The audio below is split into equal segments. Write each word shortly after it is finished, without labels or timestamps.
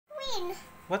green.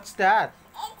 What's that?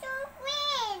 It's a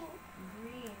green.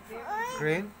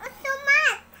 Green? It's so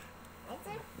much. It's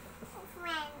a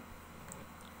friend.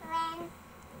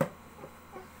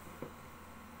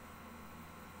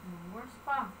 Where's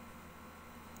Pa?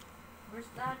 Where's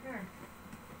the other?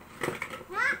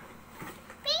 No.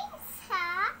 Pizza.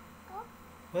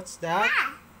 What's that?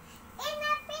 Ah, it's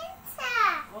a pizza.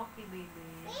 Okay, baby.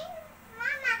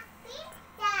 Mama,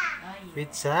 pizza. Oh, yeah.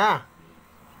 Pizza.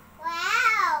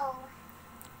 Wow.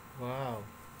 Wow.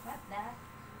 What's that?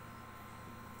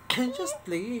 Just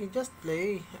play. Just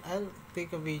play. I'll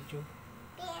take a video.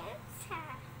 Pizza.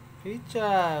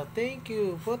 Pizza. Thank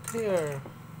you. Put here.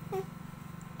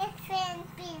 It's friend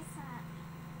pizza.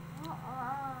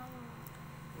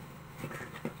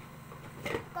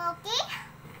 Cookie?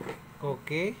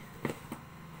 Cookie.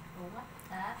 Oh, what's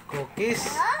that? Cookies.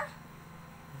 Hello?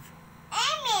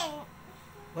 Amen.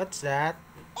 What's that?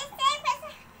 It's a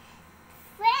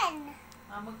friend.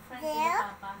 Mag-friend Blue?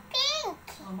 sila, Papa. Pink.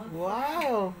 Oh, mag-friend.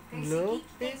 Wow. Kay Blue. si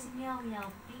Kiki, kay si Meow Meow.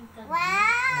 Pink and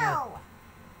Wow.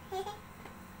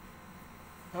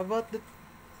 How about the...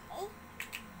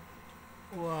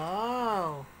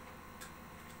 Wow.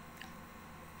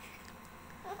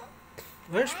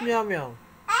 Where's Meow Meow?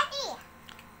 Daddy,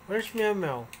 Where's Meow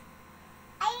Meow?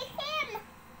 I him.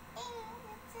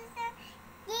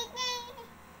 Kiki.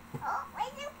 Oh,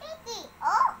 where's the Kiki?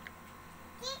 Oh,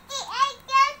 Kiki, I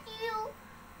got you.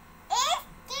 It's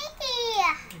Kiki.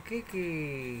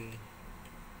 Kiki.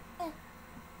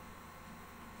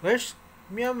 Where's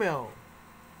Meow Meow?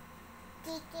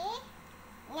 Kiki.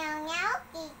 Meow meow,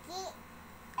 Kiki.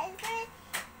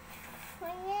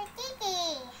 Where's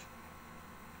Kiki?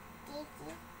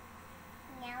 Kiki.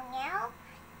 Meow meow,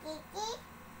 Kiki.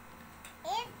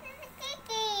 It's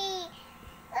Kiki.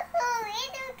 Ooh,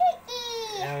 it's Kiki.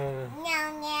 Meow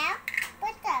meow.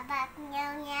 Put that back,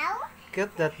 meow meow.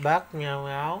 Get that back, Meow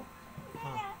Meow.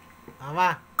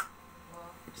 Mama.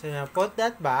 So now put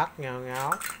that back, Meow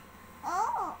Meow.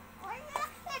 Oh, what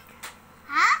is it?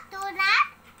 Huh? Donut?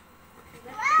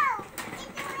 Wow,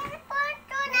 it's a really fun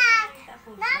donut.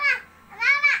 Mama,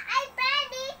 I'm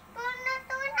ready for the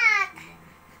donut.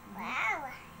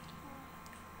 Wow.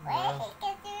 Where is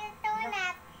the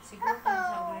donut? Siguro kung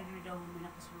sa already daw may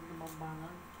nakasunod na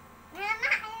mambangan.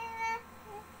 Mama,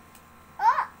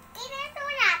 oh, it's a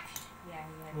donut. Yeah,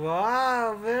 yeah.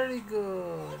 Wow, very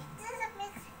good. This is a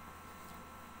mix.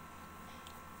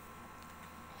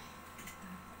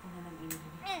 Ako na lang inili.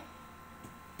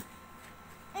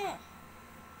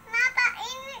 Mama,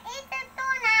 it's a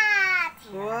donut.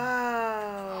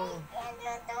 Wow. It's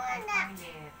a donut.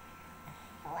 Quiet.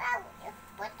 Wow, you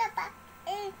put the back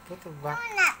in Put it back.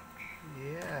 donut.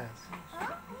 Yes.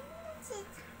 Oh, what's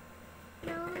it?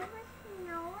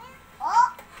 No. Oh,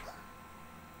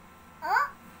 oh,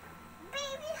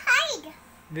 baby hide.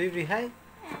 Baby, hi.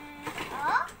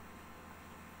 Oh,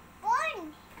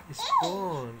 spoon.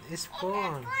 Spoon. Spoon.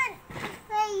 Spoon.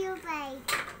 Where you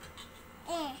bite?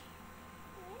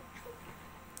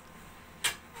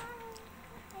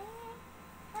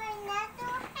 Why not so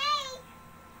high?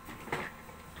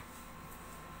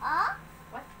 Oh,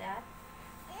 What's that?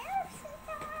 it's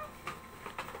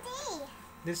tea.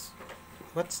 This.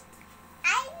 What's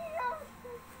I know.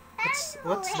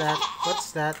 what's that?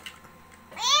 What's that?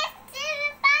 It's a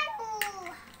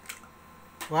bamboo.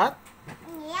 What?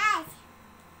 Yes.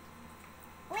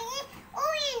 We need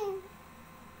orange.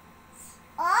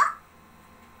 Oh,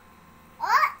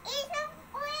 it's a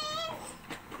orange.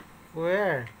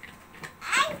 Where?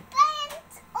 I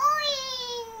plant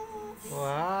orange.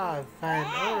 Wow, fine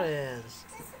orange.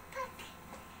 Just a peck.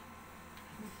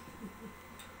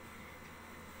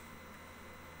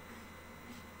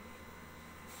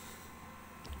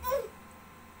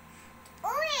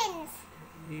 Orange.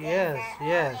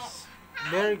 Yes.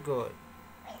 Very good.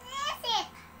 What is it?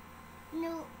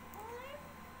 No.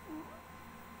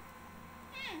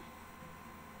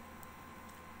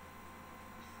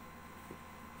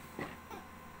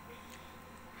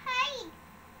 Hide.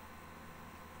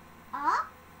 Oh,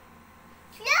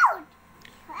 float.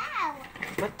 Wow.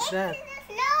 What's It's that?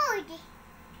 a float.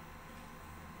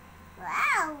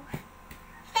 Wow.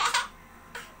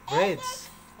 Braids.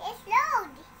 It's float.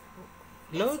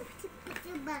 Load? Put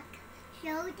your back.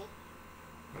 Float.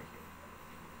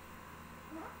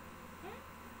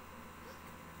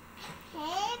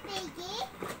 Hey, Piggy.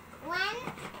 One,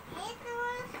 it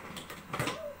was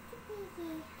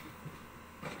Piggy.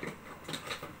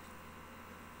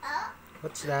 Oh,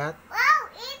 What's that? wow,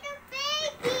 it's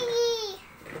a baby.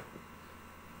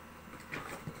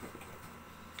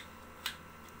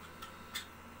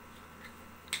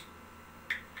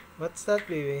 What's that,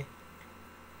 baby?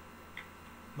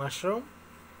 Mushroom?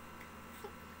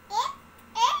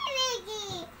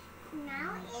 Energy.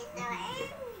 Now is the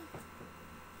energy.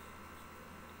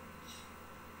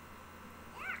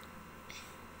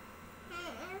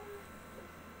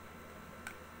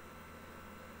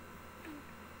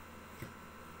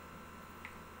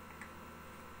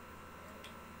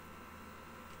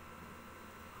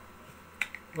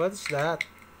 What's that?